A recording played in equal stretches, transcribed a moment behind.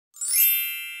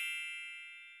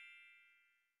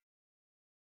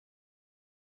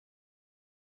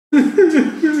Hey!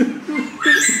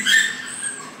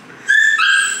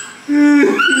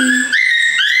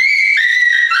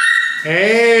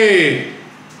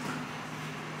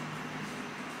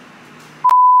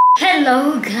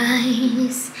 Hello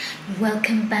guys!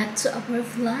 Welcome back to our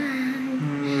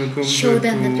vlog. Show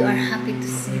them that you are happy to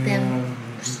see them.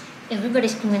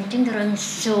 Everybody's commenting that I'm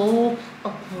so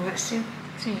aggressive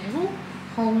to you.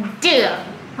 How dare!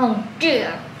 How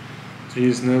dare! She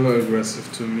is never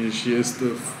aggressive to me. She is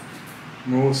the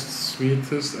most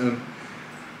sweetest and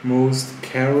most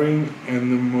caring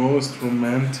and the most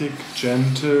romantic,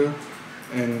 gentle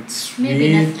and sweet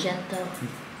Maybe not gentle.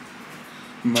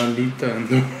 Malita in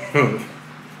the world.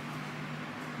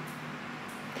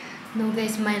 No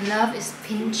guys, my love is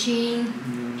pinching,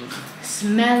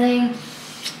 smelling.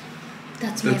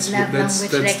 That's my love language.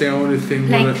 That's like, the only thing.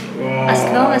 Like, as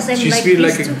long as I'm she's like feel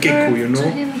this like a to gecko, her, you know?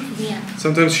 to him, yeah.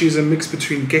 Sometimes she's a mix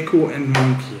between gecko and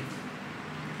monkey.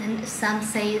 And some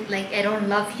say like I don't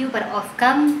love you, but off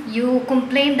cam you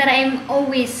complain that I'm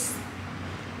always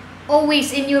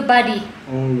in your body.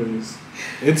 Always.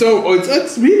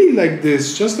 It's really like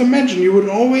this. Just imagine you would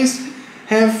always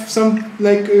have some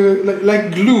like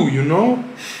glue, you know.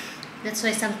 That's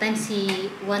why sometimes he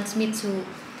wants me to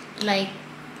like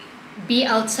be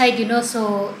outside, you know,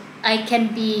 so I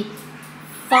can be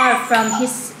far from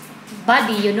his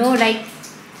body, you know, like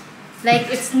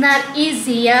it's not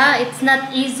easy, yeah. It's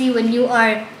not easy when you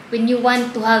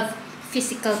want to have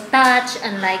physical touch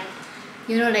and like,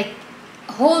 you know, like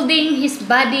holding his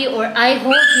body or I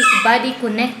hold his body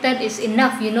connected is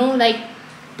enough, you know, like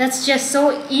that's just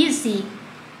so easy.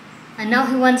 And now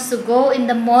he wants to go in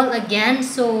the mall again,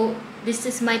 so this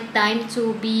is my time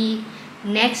to be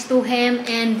next to him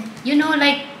and, you know,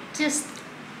 like just,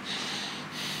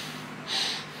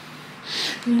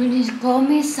 you call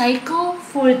me psycho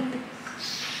for,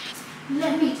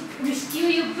 let me rescue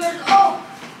you, girl. Oh,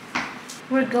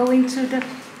 we're going to the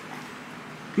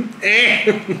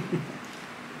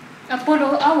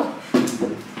Apollo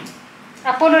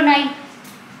 9.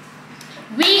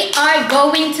 We are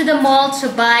going to the mall to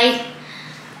buy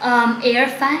air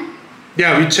fan.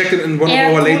 Yeah, we checked it in one of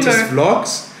our latest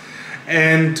vlogs,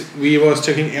 and we was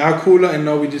checking air cooler, and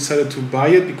now we decided to buy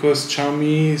it because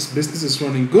Charmie's business is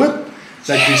running good,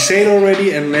 like we said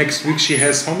already. And next week she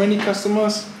has how many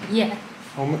customers? Yeah.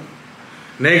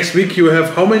 Next week you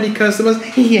have how many customers?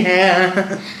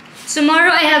 Yeah.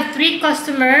 Tomorrow I have 3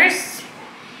 customers,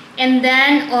 and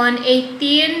then on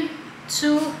 18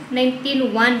 to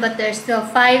 19 1, but there's still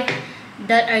 5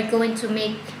 that are going to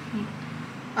make.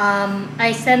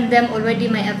 I sent them already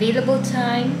my available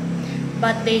time,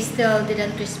 but they still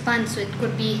didn't respond, so it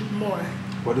could be more.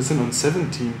 What is it on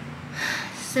 17?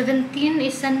 17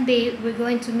 is Sunday. We're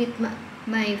going to meet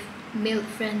my male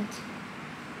friend.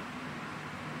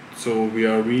 So we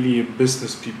are really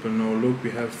business people now. Look,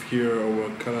 we have here our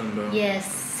calendar.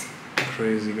 Yes.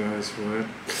 Crazy guys, right?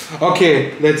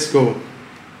 Okay, let's go.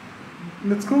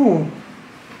 Let's go.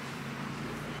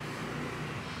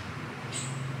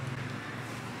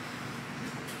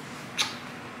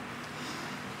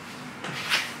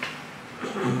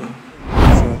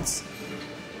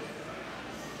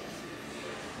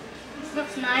 This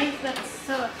looks nice. That's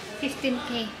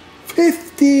 15K.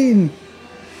 15.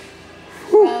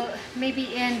 Well,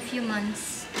 maybe in a few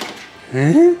months.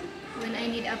 Huh? When I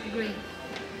need upgrade.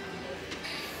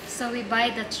 So we buy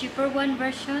the cheaper one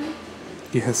version.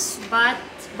 Yes. But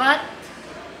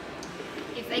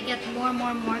if I get more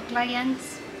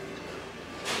clients,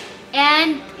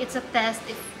 and it's a test,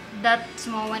 if that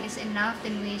small one is enough,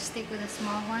 then we stick with the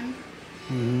small one.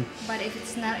 But if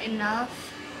it's not enough,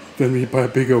 then we buy a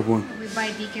bigger one. We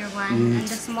buy bigger one. And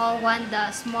the small one,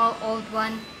 the small old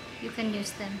one, you can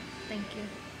use them. Thank you.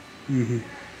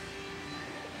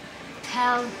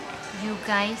 Tell you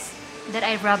guys that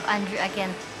I rub Andrew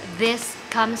again. This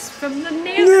comes from the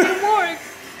nail report.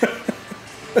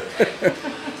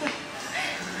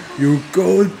 You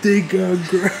gold digger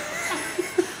girl.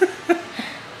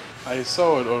 I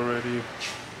saw it already. You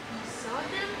saw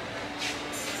them?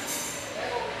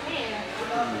 Where?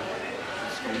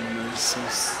 So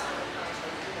nice.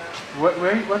 What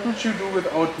would you do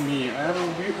without me?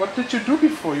 What did you do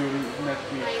before you met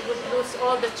me? I would lose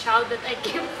all the child that I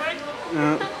gave birth.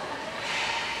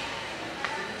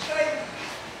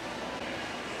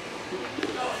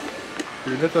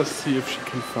 Let us see if she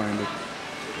can find it.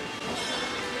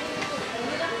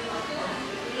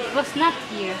 It was not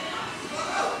here,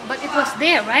 but it was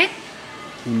there, right?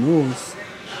 Who knows?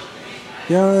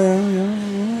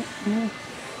 Yeah.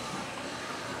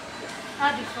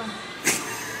 Ah, this one.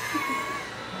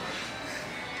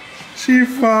 She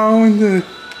found it.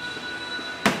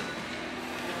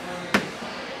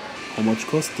 much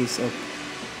cost this up?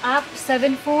 Up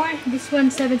 7.4. This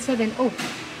one 7.7. Oh,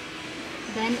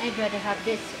 then I'd rather have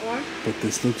this. Or But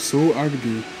this looks so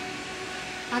ugly.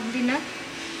 ugly nut.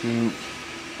 Yeah.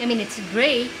 I mean, it's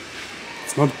gray.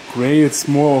 It's not grey, it's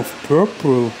more of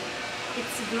purple.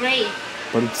 It's gray.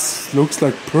 But it looks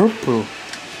like purple.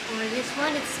 Or this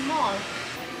one, it's small.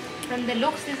 From the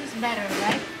looks, this is better,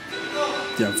 right?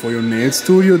 Yeah, for your nail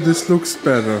studio this looks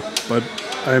better. But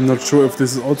I'm not sure if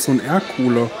this is also an air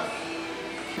cooler.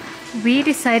 We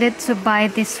decided to buy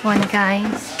this one,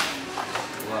 guys.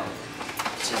 Wow.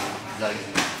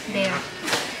 There.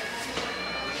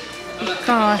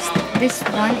 Because this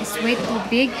one is way too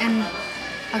big and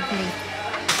ugly.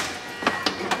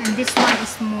 And this one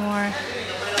is more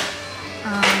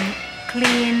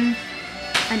clean,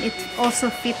 and it also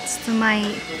fits to my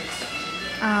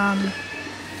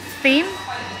theme,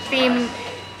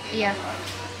 yeah,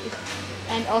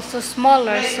 and also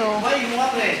smaller, so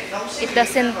it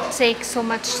doesn't take so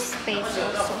much space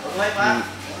also.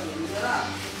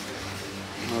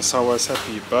 So I was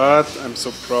happy, but I'm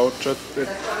so proud that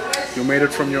you made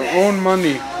it from your own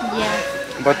money. Yeah.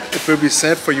 But it will be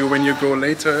sad for you when you go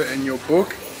later in your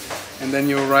book and then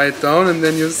you write down and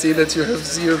then you see that you have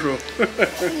 0.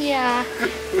 Yeah.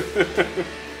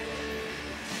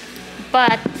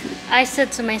 But I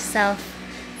said to myself,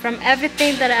 from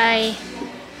everything that I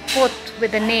put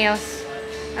with the nails,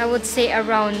 I would say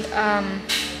around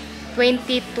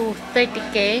 20 to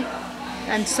 30k,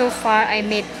 and so far I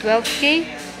made 12k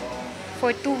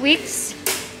for 2 weeks.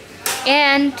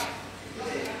 And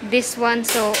this one,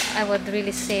 so I would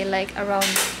really say like around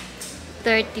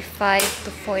 35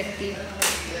 to 40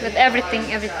 with everything.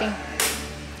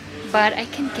 But I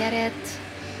can get it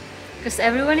because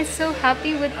everyone is so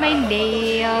happy with my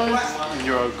nails.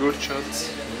 You are good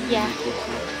shots. Yeah.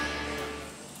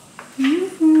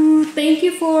 Yoo-hoo. Thank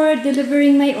you for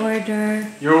delivering my order.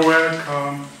 You're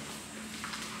welcome.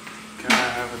 Can I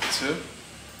have a tip?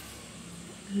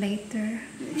 Later.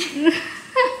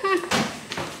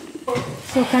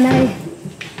 So can I?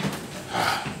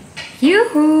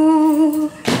 Yoo-hoo!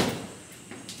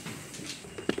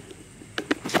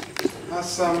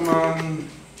 Asaman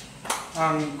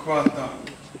ang kwarta.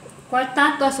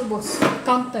 Kwarta, tuwa sa ubos.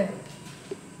 Counter.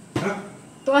 Huh?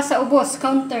 Tuwa sa ubos.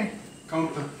 Counter.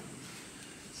 Counter.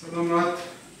 Salamat.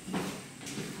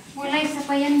 Wala isa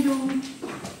pa yan doon.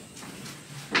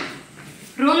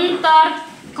 Runtar.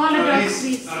 Call the dog,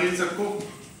 please. Aris ako.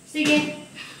 Sige.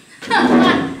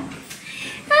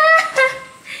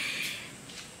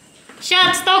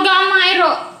 Shots, tawag ang mga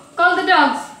iro. Call the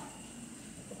dogs.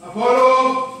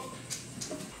 Apollo!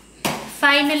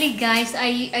 Finally, guys,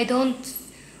 I don't,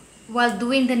 while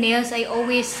doing the nails, I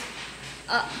always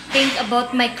think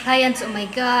about my clients. Oh my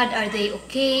God, are they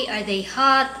okay? Are they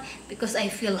hot? Because I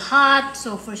feel hot,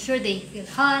 so for sure they feel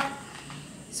hot.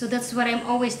 So that's what I'm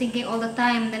always thinking all the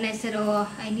time. Then I said, oh,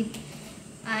 I need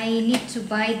to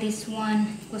buy this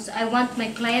one because I want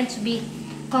my client to be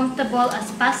comfortable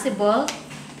as possible.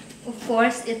 Of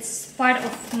course, it's part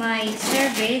of my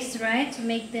service, right? To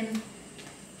make them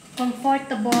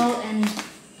comfortable, and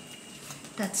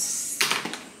this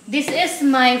is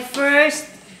my first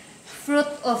fruit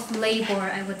of labor,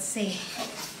 I would say.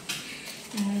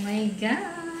 Oh my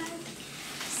God.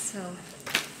 So,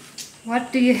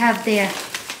 what do you have there?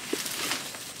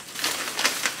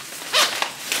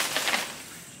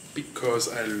 Because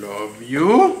I love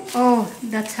you. Oh,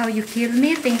 that's how you kill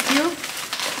me. Thank you.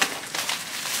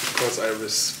 Because I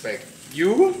respect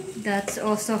you. That's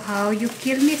also how you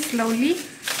kill me slowly.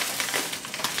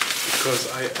 Because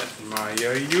I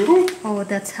admire you. Oh,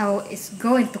 that's how it's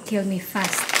going to kill me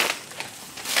fast.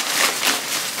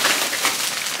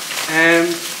 And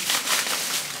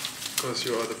because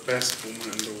you are the best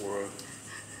woman in the world.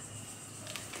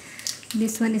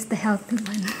 This one is the healthy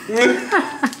one.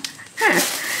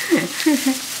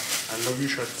 I love you,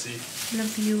 Shatsi.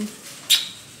 Love you.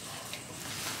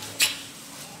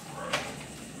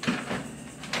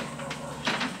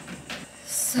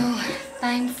 So,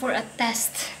 time for a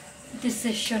test.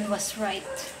 Decision was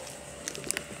right.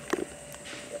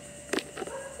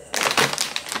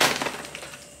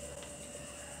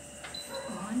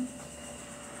 On.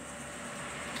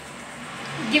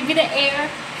 Give me the air.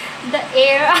 The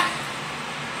air.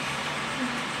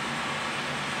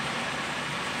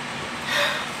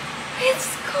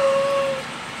 It's cold.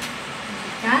 Oh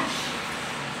my gosh.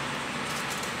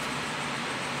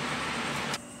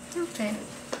 Okay.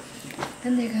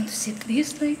 Then they're going to sit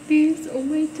this like this. Oh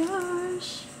my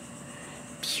gosh.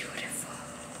 Beautiful.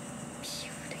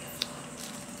 Beautiful.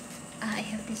 I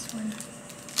have this one.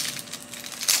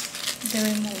 The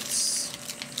remotes.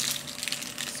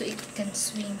 So it can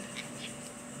swing.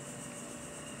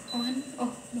 On?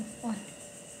 Oh, no, on.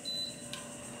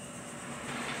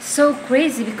 So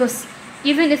crazy because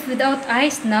even if without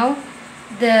ice now,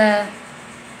 the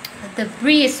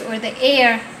breeze or the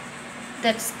air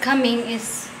that's coming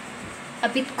is a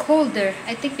bit colder.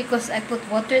 I think because I put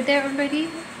water there already,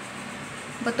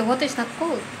 but the water is not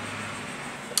cold.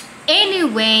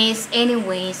 Anyways,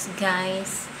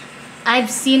 guys, I've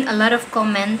seen a lot of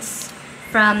comments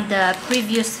from the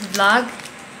previous vlog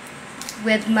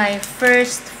with my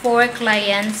first 4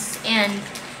 clients, and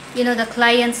you know, the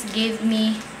clients gave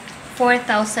me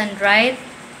 4,000, right?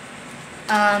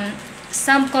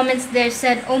 Some comments there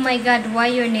said, oh my god, why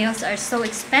your nails are so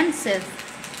expensive?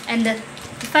 And the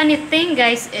funny thing,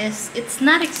 guys, is it's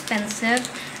not expensive.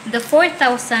 The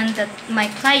 4,000 that my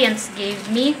clients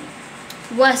gave me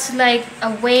was like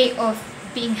a way of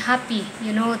being happy,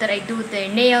 you know, that I do their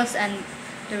nails, and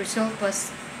the result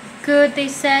was good, they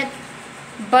said.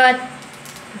 But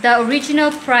the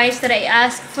original price that I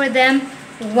asked for them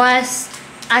was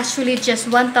actually just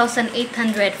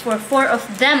 1,800 for 4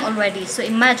 of them already. So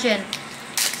imagine.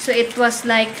 So it was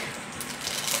like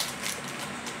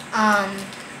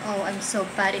oh, I'm so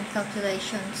bad in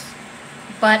calculations,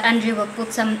 but Andre will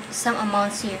put some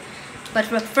amounts here. But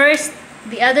for first,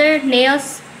 the other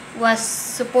nails was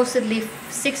supposedly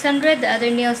 600, the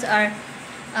other nails are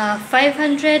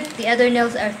 500, the other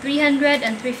nails are 300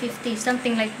 and 350,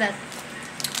 something like that.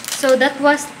 So that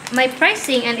was my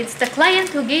pricing, and it's the client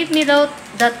who gave me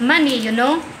that money, you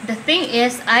know. The thing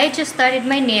is, I just started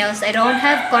my nails. I don't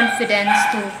have confidence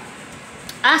to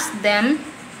ask them,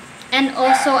 and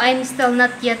also I'm still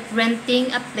not yet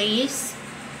renting a place,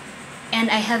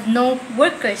 and I have no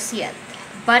workers yet.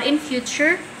 But in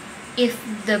future, if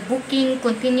the booking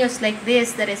continues like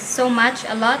this, that is so much,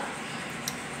 a lot,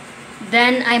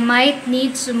 then I might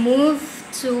need to move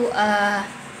to a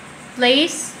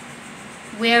place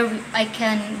where I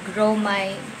can grow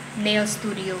my nail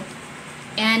studio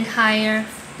and hire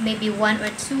maybe 1 or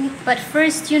 2. But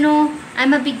first, you know,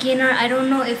 I'm a beginner. I don't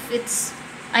know if it's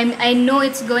I know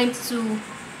it's going to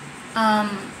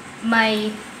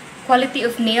my quality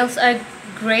of nails are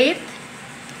great,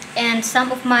 and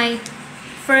some of my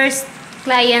first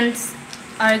clients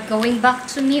are going back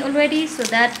to me already, so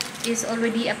that is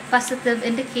already a positive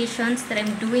indications that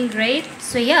I'm doing great.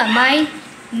 So yeah, my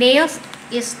nails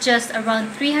is just around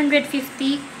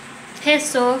 350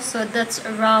 pesos, so that's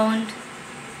around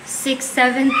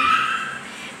 $6-7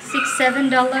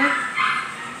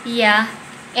 yeah.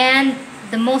 And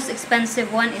the most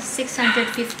expensive one is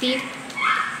 650.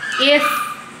 If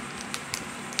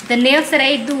the nails that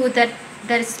I do that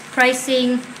is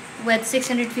pricing with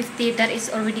 650, that is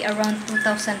already around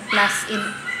 2,000 plus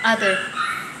in other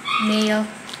nail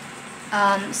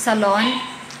salon.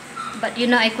 But you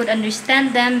know, I could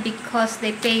understand them because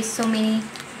they pay so much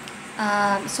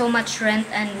rent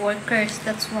and workers,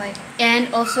 that's why.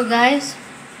 And also, guys,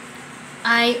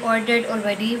 I ordered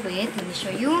already, wait, let me show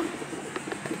you.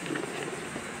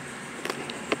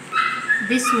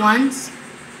 These ones,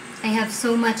 I have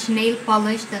so much nail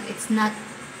polish that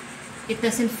it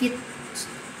doesn't fit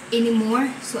anymore,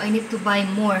 so I need to buy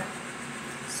more.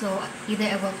 So either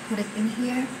I will put it in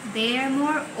here, there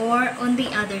more, or on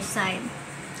the other side.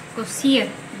 Because here,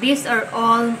 these are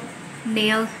all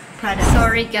nail products.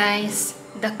 Sorry guys,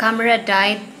 the camera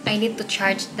died. I need to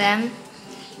charge them.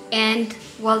 And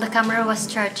while the camera was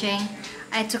charging,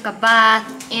 I took a bath,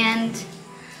 and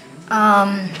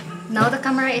now the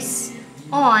camera is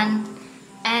on,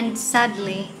 and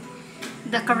sadly,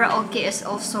 the karaoke is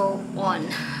also on.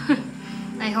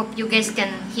 I hope you guys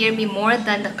can hear me more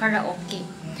than the karaoke.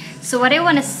 So what I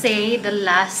want to say, the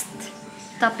last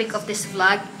topic of this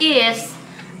vlog is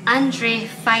Andre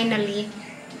finally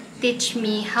teach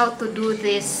me how to do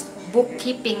this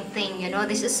bookkeeping thing. You know,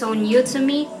 this is so new to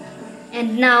me,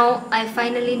 and now I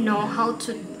finally know how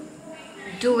to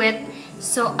do it.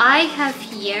 So I have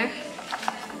here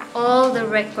all the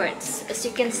records. As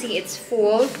you can see, it's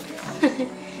full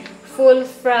full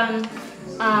from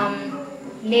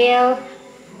nail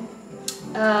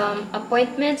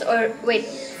appointments, or wait,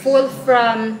 full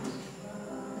from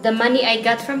the money I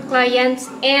got from clients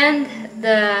and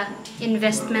the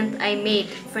investment I made.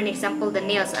 For an example, the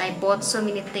nails, I bought so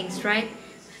many things, right?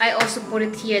 I also put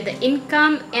it here, the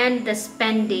income and the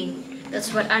spending.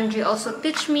 That's what Andre also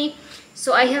teach me.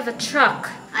 So I have a track.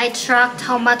 I tracked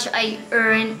how much I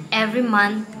earn every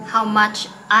month, how much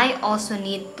I also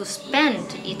need to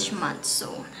spend each month.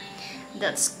 So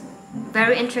that's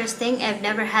very interesting. I've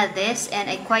never had this, and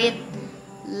I quite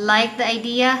like the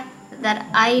idea that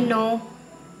I know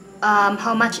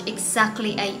how much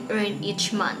exactly I earn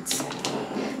each month.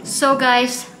 So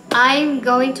guys, I'm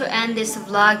going to end this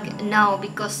vlog now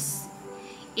because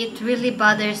it really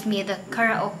bothers me. The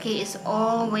karaoke is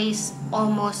always,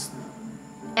 almost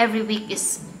every week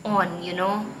is on, you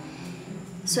know.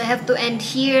 So I have to end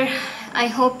here. I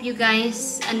hope you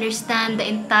guys understand the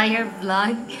entire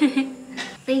vlog.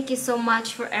 Thank you so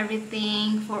much for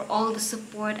everything, for all the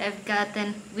support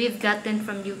we've gotten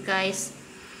from you guys.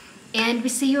 And we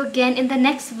see you again in the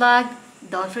next vlog.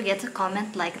 Don't forget to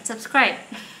comment, like, and subscribe.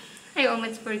 I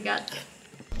almost forgot.